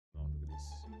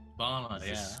Hibana,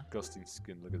 yeah. Disgusting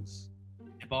skin. Look at this.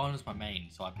 Hibana's my main,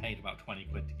 so I paid about 20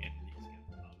 quid to get Elite skin.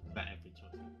 Bet every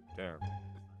choice. Damn.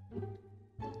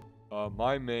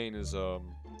 My main is I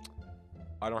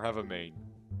don't have a main,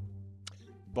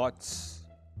 but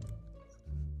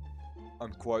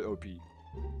I'm quite OP.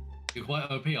 You're quite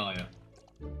OP, are you?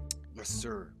 Yes,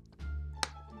 sir.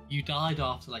 You died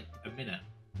after like a minute.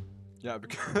 Yeah,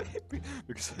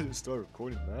 because I didn't start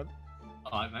recording, man.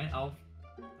 Alright, mate.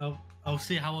 I'll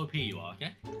see how OP you are,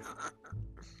 okay?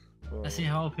 Let's see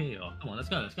how OP you are. Come on, let's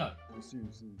go. Let's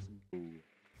see.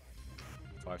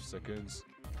 5 seconds.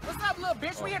 What's up, little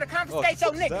bitch? We here to confiscate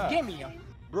your nigga. Give me him.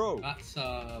 Bro. That's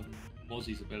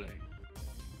Mozzie's ability.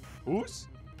 Who's?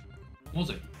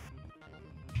 Mozzie.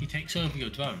 He takes over your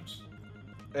drones.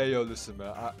 Hey, yo, listen,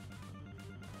 man.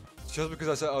 Just because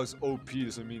I said I was OP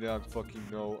doesn't mean that I fucking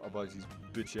know about these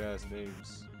bitch-ass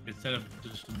names. Instead of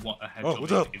just what a headshot. Oh,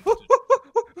 what's up?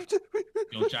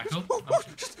 Your jackal?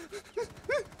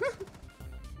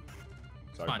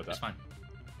 Sorry fine, about it's that. fine.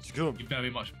 Did you kill him? You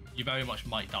very much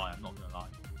might die, I'm not gonna lie.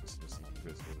 Listen.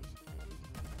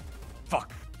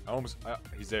 Fuck!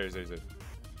 He's there.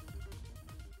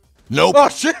 Nope. Oh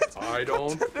shit! I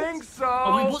don't think so.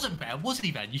 Oh, he wasn't there, was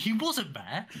he then? He wasn't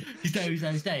there. He's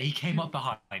there. He came up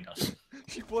behind us.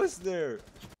 He was there.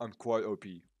 I'm quite OP.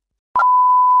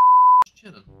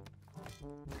 Chillin'.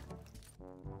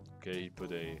 Okay, he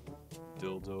put a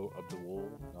dildo up the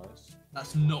wall. Nice.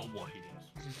 That's not what he did.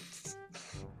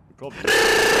 He probably.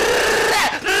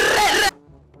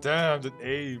 Damn, the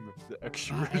aim, the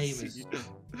accuracy,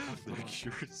 the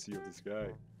accuracy of this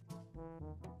guy.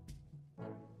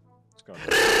 It's gone.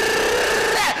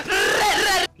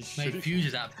 Mate, Fuse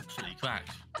is absolutely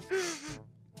cracked.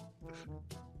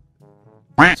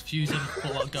 Is Fuse in for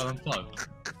what go and flow?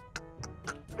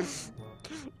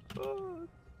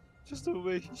 Just the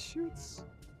way he shoots.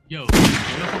 Yo, look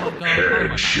at what go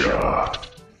and flow.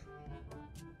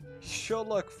 He shot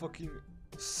like fucking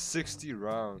 60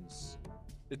 rounds.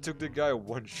 It took the guy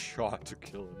 1 shot to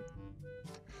kill him.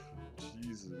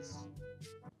 Jesus.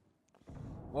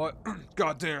 What?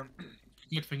 Goddamn.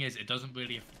 Good thing is, it doesn't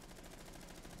really.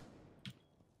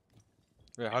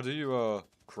 Yeah, how do you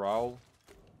crawl?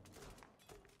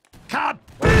 Cut!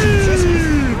 Oh, Jesus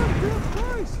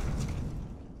Christ!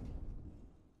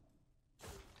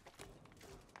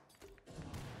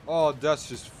 Oh, that's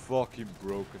just fucking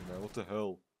broken, man. What the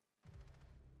hell?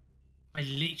 I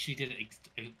literally did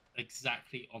it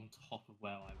exactly on top of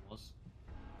where I was.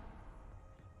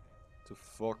 What the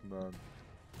fuck, man?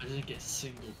 I didn't get a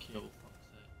single kill. Fuck's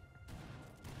sake.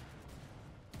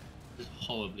 This is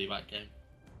horribly that game.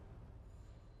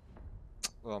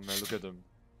 Oh man, look at him.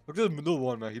 Look at the middle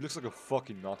one, man. He looks like a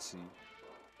fucking Nazi.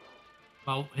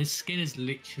 Well, his skin is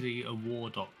literally a war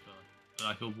doctor,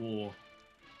 like a war,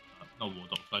 not war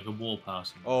doctor, like a war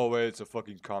person. Oh wait, it's a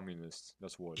fucking communist.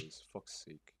 That's what it is. Fuck's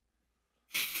sake.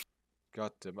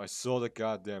 God damn, I saw the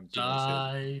goddamn thing.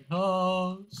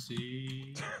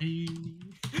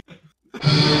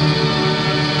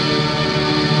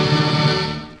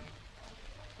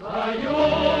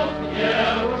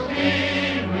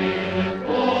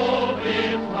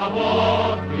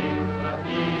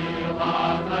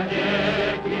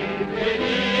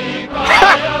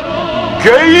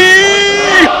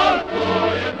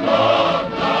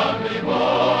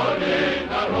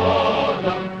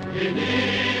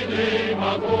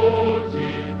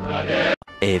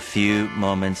 A few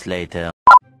moments later.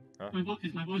 Huh?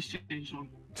 My voice changed on.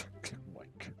 Oh my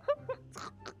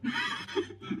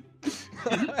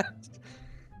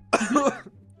god.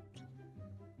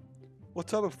 What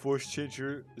type of voice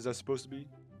changer is that supposed to be?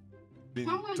 Being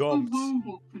dumped. A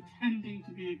robot pretending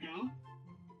to be a girl.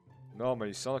 No man,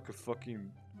 you sound like a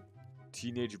fucking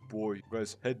teenage boy who got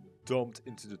his head dumped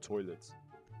into the toilet.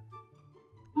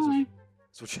 Hi.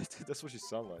 That's what you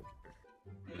sound like.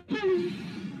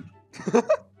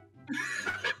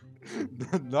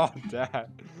 Not that.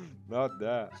 Not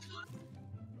that.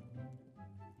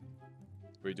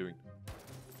 What are you doing?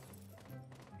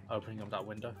 Opening up that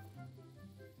window.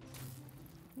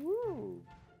 Woo.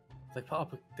 They put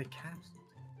up they cancelled.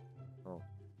 Oh.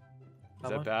 Is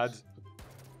that bad?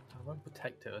 I won't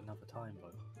protect it another time,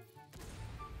 though.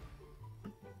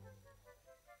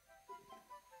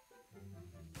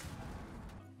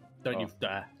 Don't you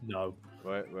dare. No.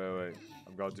 Wait.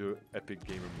 I'm gonna do epic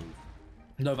gamer move.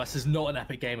 No, this is not an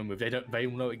epic gamer move. They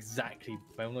will know exactly.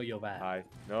 They will know you're there. Hi.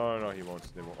 No, he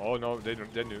won't. They won't. Oh no, they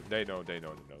don't. They know. Never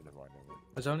mind.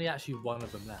 There's only actually one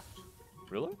of them left.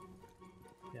 Really?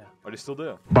 Yeah. Are they still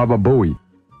there? Baba Booey.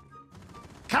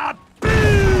 Cut!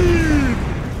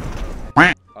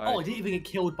 Oh, I didn't even get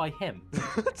killed by him.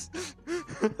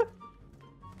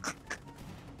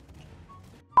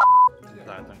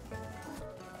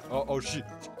 Oh shit.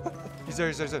 He's there,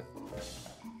 he's there, he's there.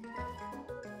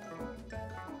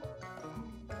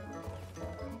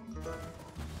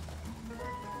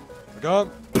 I got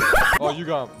him. Oh, you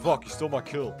got him. Fuck, you stole my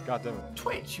kill. God damn it.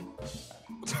 Twitch, you...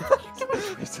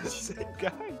 It's the same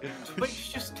guy.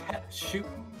 Twitch just kept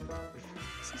shooting.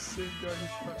 It's the same guy who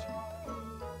shot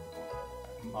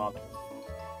you.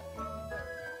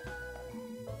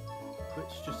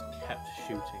 Twitch just kept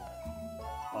shooting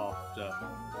after.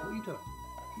 What are you doing?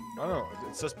 I don't know.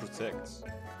 It says protect.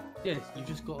 Yeah, you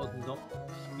just gotta not.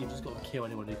 You just gotta kill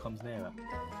anyone who comes near it.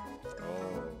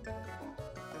 Oh.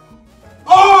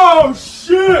 Oh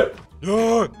shit!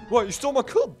 Yeah. What? You stole my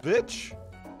kill, bitch!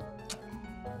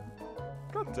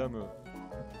 God damn it.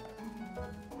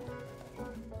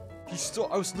 He stole.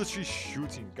 I was literally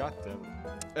shooting. God damn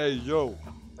it. Hey yo.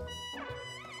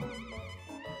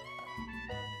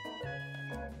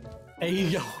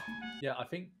 Ayo. Yeah, I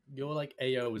think your like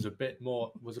AO was a bit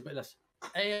less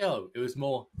AO. It was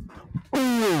more. Do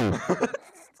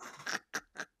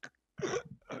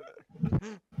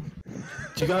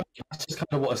you guys? That's just kind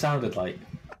of what it sounded like.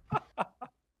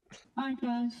 Hi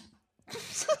guys.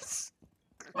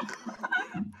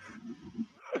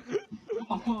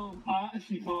 I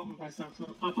actually can't with myself.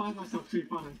 So I find myself too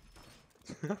funny.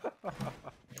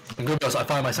 I'm gonna be honest, I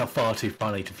find myself far too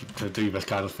funny to do this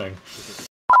kind of thing.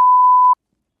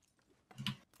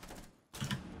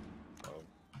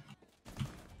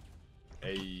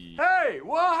 Hey. Hey,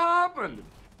 what happened?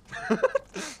 To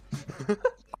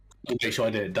make sure I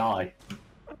didn't die.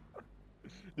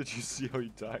 Did you see how he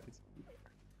died?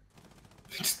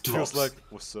 He Drops. was like,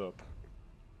 what's up?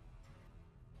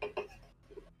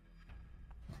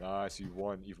 Nice, you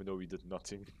won even though we did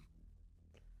nothing.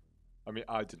 I mean,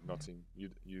 I did nothing. You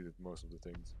did most of the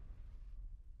things.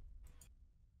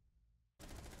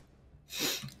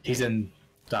 He's in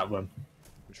that room.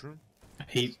 Which room?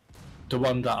 The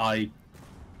one that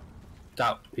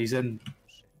he's in.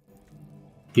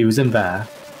 He was in there.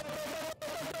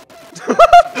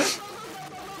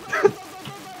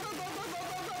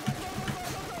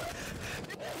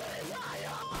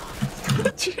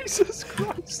 Jesus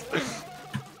Christ!